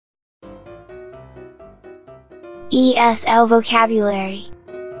ESL Vocabulary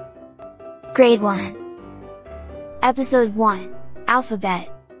Grade 1 Episode 1 Alphabet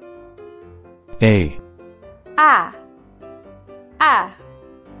A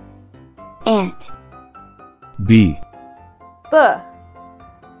Ant B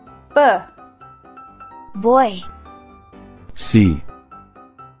Boy C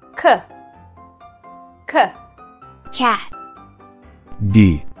Cat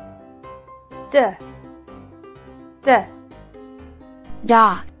D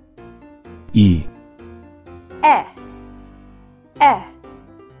Dog E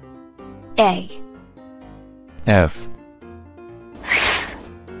Egg F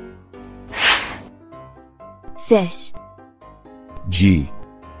Fish G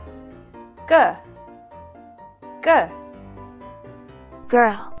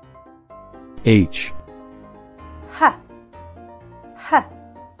Girl H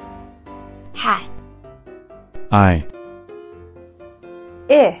Hat I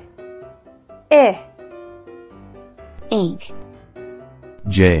Ink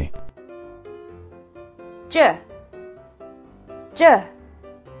J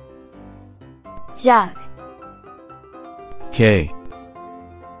Jug K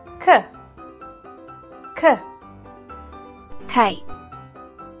Kite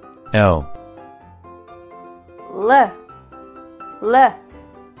L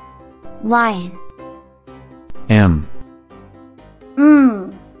Lion M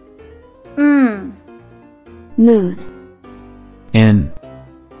Moon N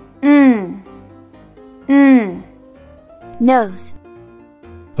Nose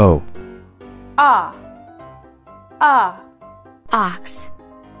O Ox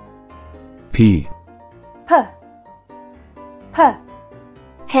P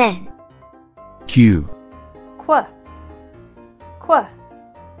Pen Q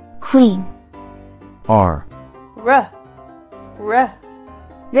Queen R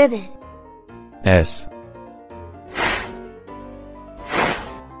Ribbon S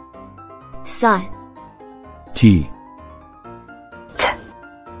Sun T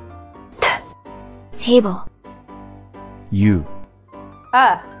Table U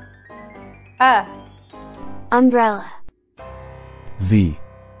Umbrella V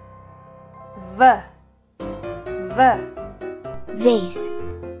Vase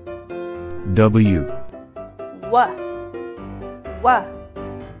W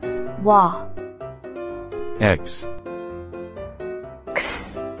Wall X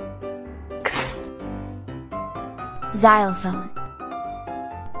Xylophone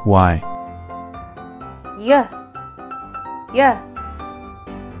Y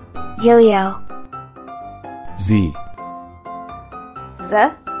Yo-yo Z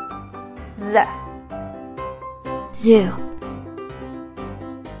Zoo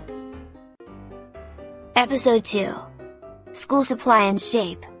Episode 2 School Supply and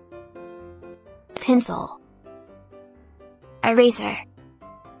Shape Pencil Eraser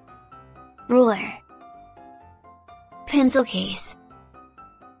Ruler Pencil case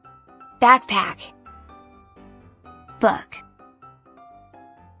Backpack Book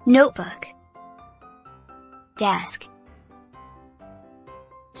Notebook Desk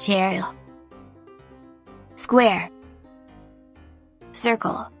Chair Square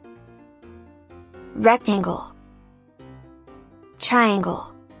Circle Rectangle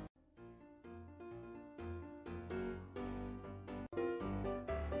Triangle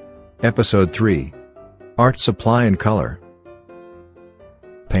Episode 3 Art Supply and Color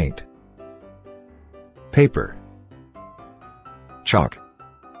Paint Paper Chalk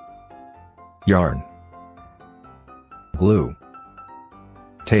Yarn Glue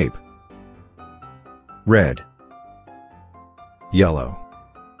Tape Red Yellow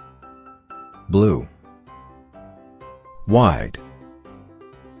Blue White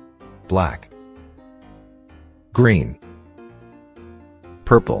Black Green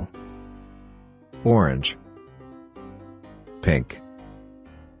Purple Orange Pink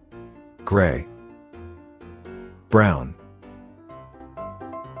Gray Brown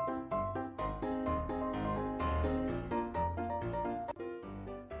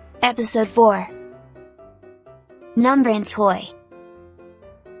Episode 4 Number and Toy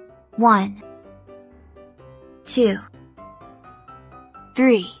 1 2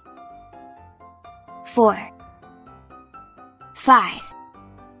 3 4 5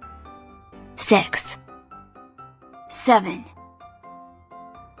 6 7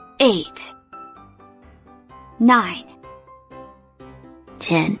 8 9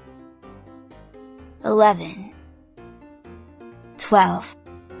 10 11 12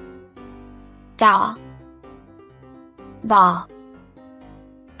 doll ball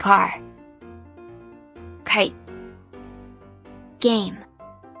car kite game,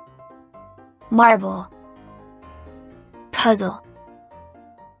 marble, puzzle,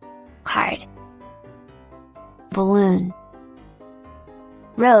 card, balloon,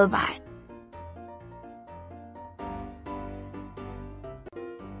 robot.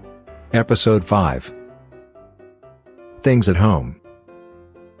 Episode 5. Things at home.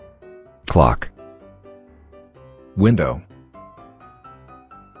 Clock. Window.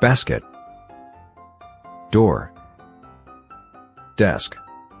 Basket. Door. Desk.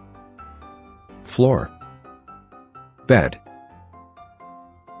 Floor. Bed.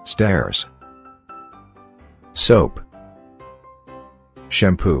 Stairs. Soap.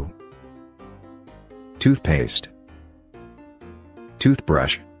 Shampoo. Toothpaste.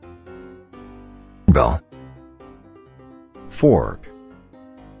 Toothbrush. Bell. Fork.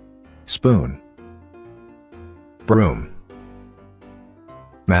 Spoon. Broom.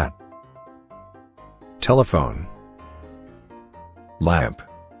 Mat. Telephone. Lamp.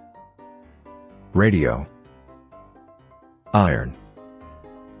 Radio. Iron.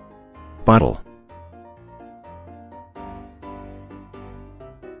 Bottle.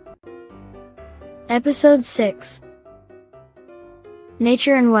 Episode 6.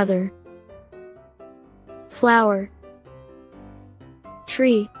 Nature and Weather. Flower.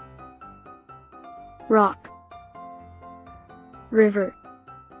 Tree. Rock. River.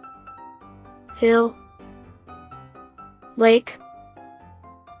 Hill. Lake.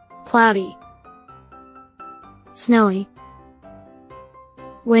 Cloudy. Snowy.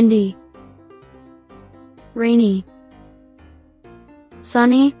 Windy. Rainy.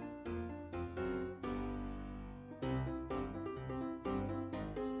 Sunny.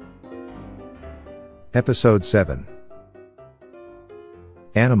 Episode 7.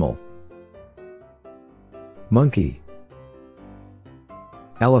 Animal. Monkey.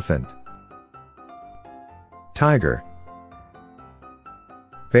 Elephant. Tiger.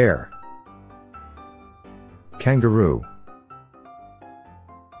 Bear. Kangaroo.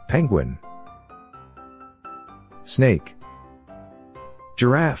 Penguin. Snake.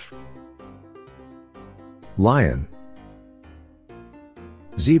 Giraffe. Lion.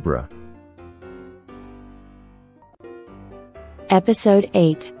 Zebra. Episode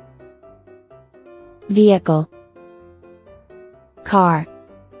 8. Vehicle. Car.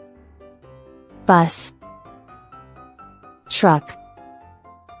 Bus. Truck.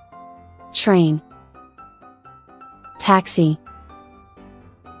 Train. Taxi.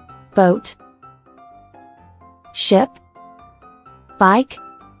 Boat. Ship. Bike.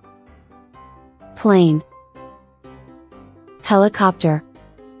 Plane. Helicopter.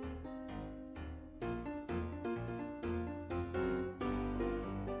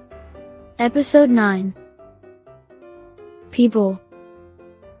 Episode 9. People.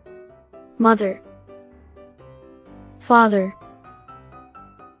 Mother. Father.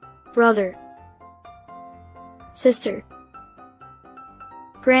 Brother. Sister.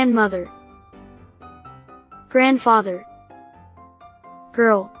 Grandmother. Grandfather.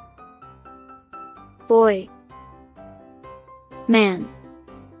 Girl. Boy. Man.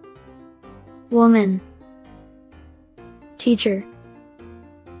 Woman. Teacher.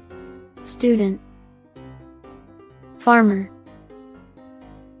 Student. Farmer.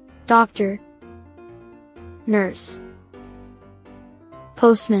 Doctor. Nurse.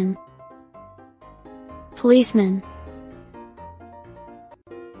 Postman. Policeman.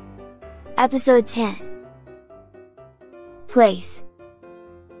 Episode 10. Place.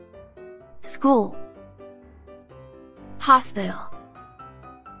 School. Hospital.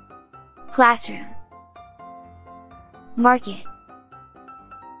 Classroom. Market.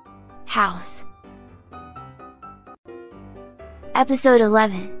 House. Episode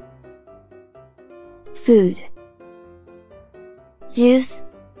 11. Food. Juice.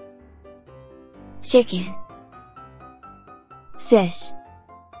 Chicken. Fish.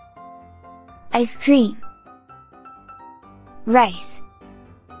 Ice cream. Rice.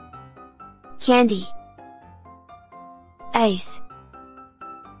 Candy. Ice.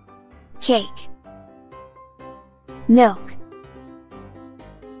 Cake. Milk.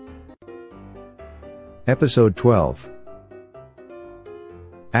 Episode 12.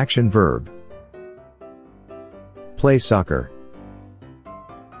 Action verb. Play soccer.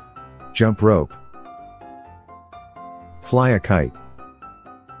 Jump rope. Fly a kite.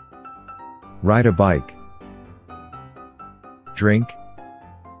 Ride a bike. Drink.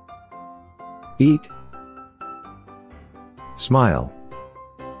 Eat. Smile.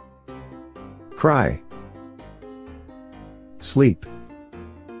 Cry. Sleep.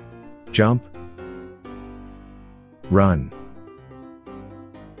 Jump. Run.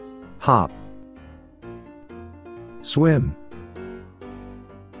 Hop. Swim.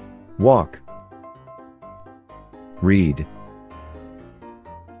 walk, read,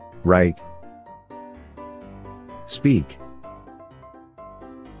 write, speak,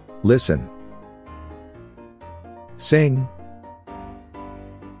 listen, sing,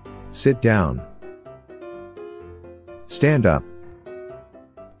 sit down, stand up.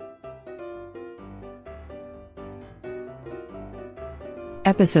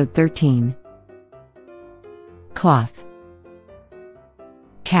 Episode 13. Cloth,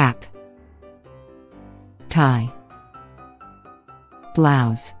 cap, tie,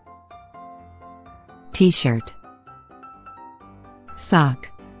 blouse, t-shirt, sock,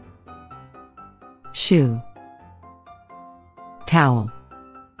 shoe, towel.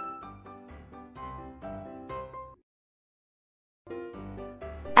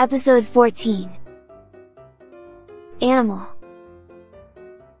 Episode 14. Animal,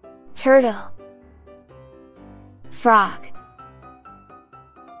 turtle, frog,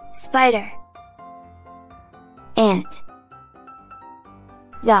 spider, ant,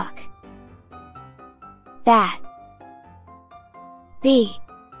 duck, bat, bee,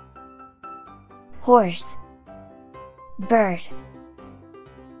 horse, bird,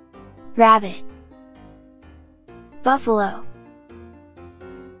 rabbit, buffalo,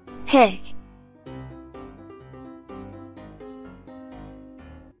 pig.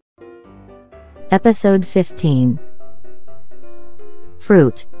 Episode 15.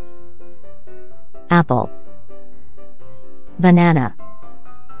 Fruit, apple, banana,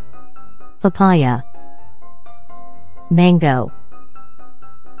 papaya, mango,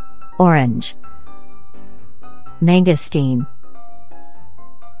 orange, mangosteen,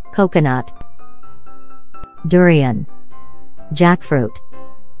 coconut, durian, jackfruit,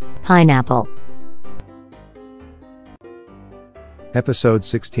 pineapple. Episode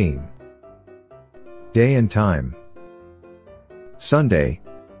 16. Day and time. Sunday,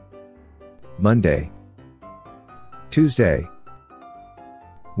 Monday, Tuesday,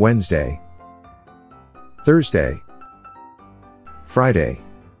 Wednesday, Thursday, Friday,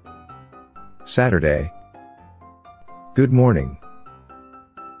 Saturday. Good morning,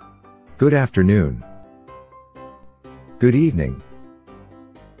 good afternoon, good evening,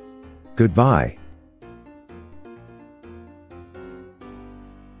 goodbye.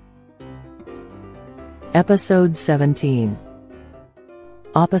 Episode 17.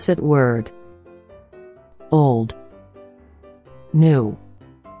 Opposite word. Old, new,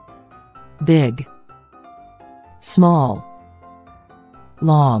 big, small,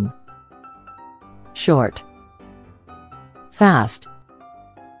 long, short, fast,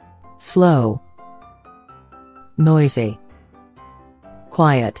 slow, noisy,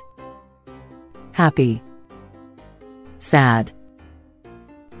 quiet, happy, sad,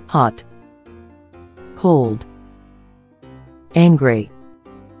 hot, cold, angry,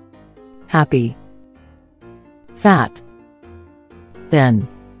 happy, fat, thin,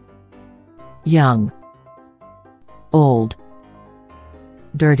 young, old,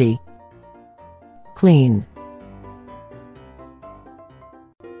 dirty, clean.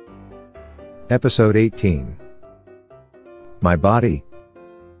 Episode 18. My body,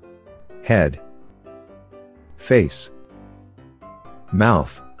 head, face,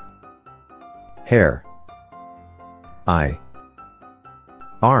 mouth, hair, eye,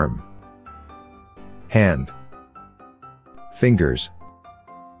 arm, hand, fingers,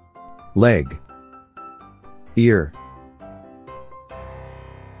 leg, ear,